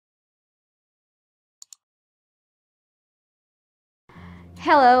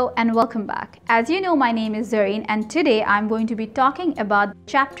Hello and welcome back. As you know, my name is Zareen and today I'm going to be talking about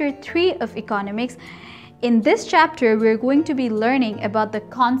Chapter 3 of Economics. In this chapter, we're going to be learning about the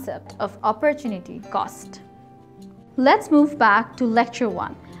concept of opportunity cost. Let's move back to Lecture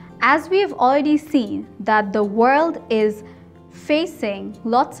 1. As we have already seen that the world is facing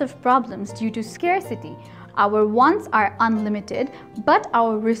lots of problems due to scarcity. Our wants are unlimited, but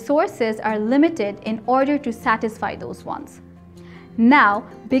our resources are limited in order to satisfy those wants. Now,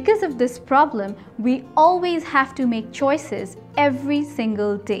 because of this problem, we always have to make choices every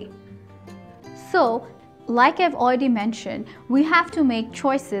single day. So, like I've already mentioned, we have to make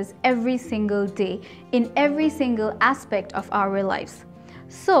choices every single day in every single aspect of our lives.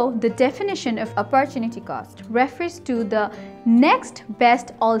 So, the definition of opportunity cost refers to the next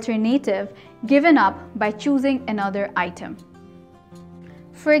best alternative given up by choosing another item.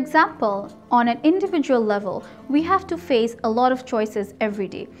 For example, on an individual level, we have to face a lot of choices every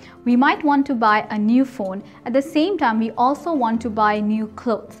day. We might want to buy a new phone. At the same time, we also want to buy new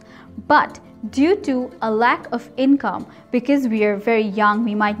clothes. But due to a lack of income, because we are very young,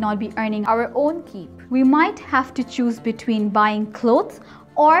 we might not be earning our own keep. We might have to choose between buying clothes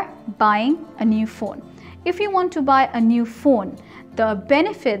or buying a new phone. If you want to buy a new phone, the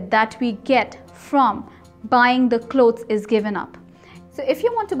benefit that we get from buying the clothes is given up. So if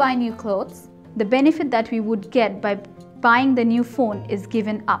you want to buy new clothes, the benefit that we would get by buying the new phone is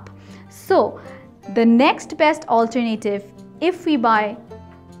given up. So the next best alternative if we buy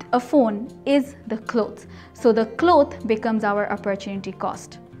a phone is the clothes. So the cloth becomes our opportunity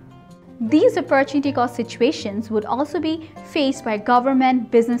cost. These opportunity cost situations would also be faced by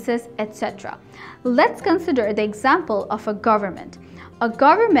government, businesses, etc. Let's consider the example of a government. A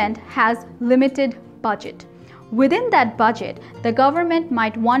government has limited budget. Within that budget, the government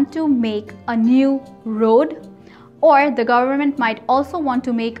might want to make a new road, or the government might also want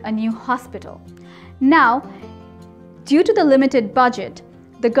to make a new hospital. Now, due to the limited budget,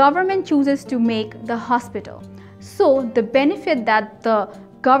 the government chooses to make the hospital. So the benefit that the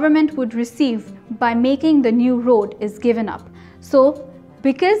government would receive by making the new road is given up. So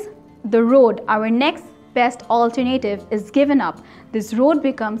because the road, our next best alternative, is given up, this road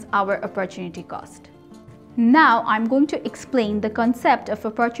becomes our opportunity cost. Now I'm going to explain the concept of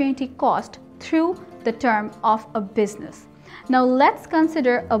opportunity cost through the term of a business. Now let's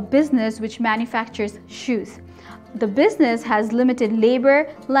consider a business which manufactures shoes. The business has limited labor,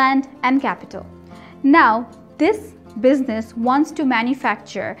 land, and capital. Now this business wants to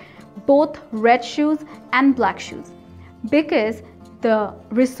manufacture both red shoes and black shoes. Because the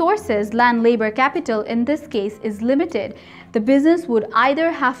resources, land, labor, capital in this case is limited, the business would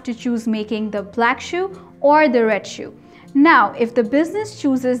either have to choose making the black shoe or the red shoe. Now, if the business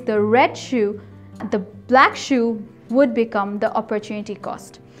chooses the red shoe, the black shoe would become the opportunity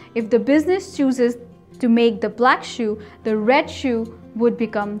cost. If the business chooses to make the black shoe, the red shoe would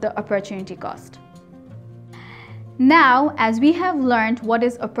become the opportunity cost. Now, as we have learned what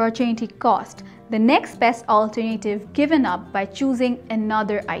is opportunity cost, the next best alternative given up by choosing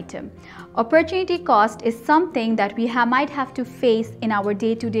another item. Opportunity cost is something that we might have to face in our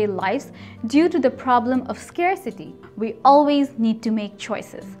day-to-day lives due to the problem of scarcity. We always need to make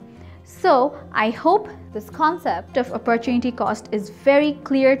choices. So, I hope this concept of opportunity cost is very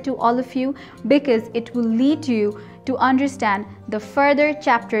clear to all of you because it will lead you to understand the further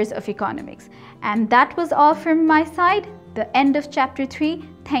chapters of economics. And that was all from my side, the end of Chapter 3.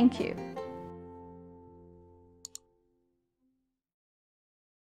 Thank you.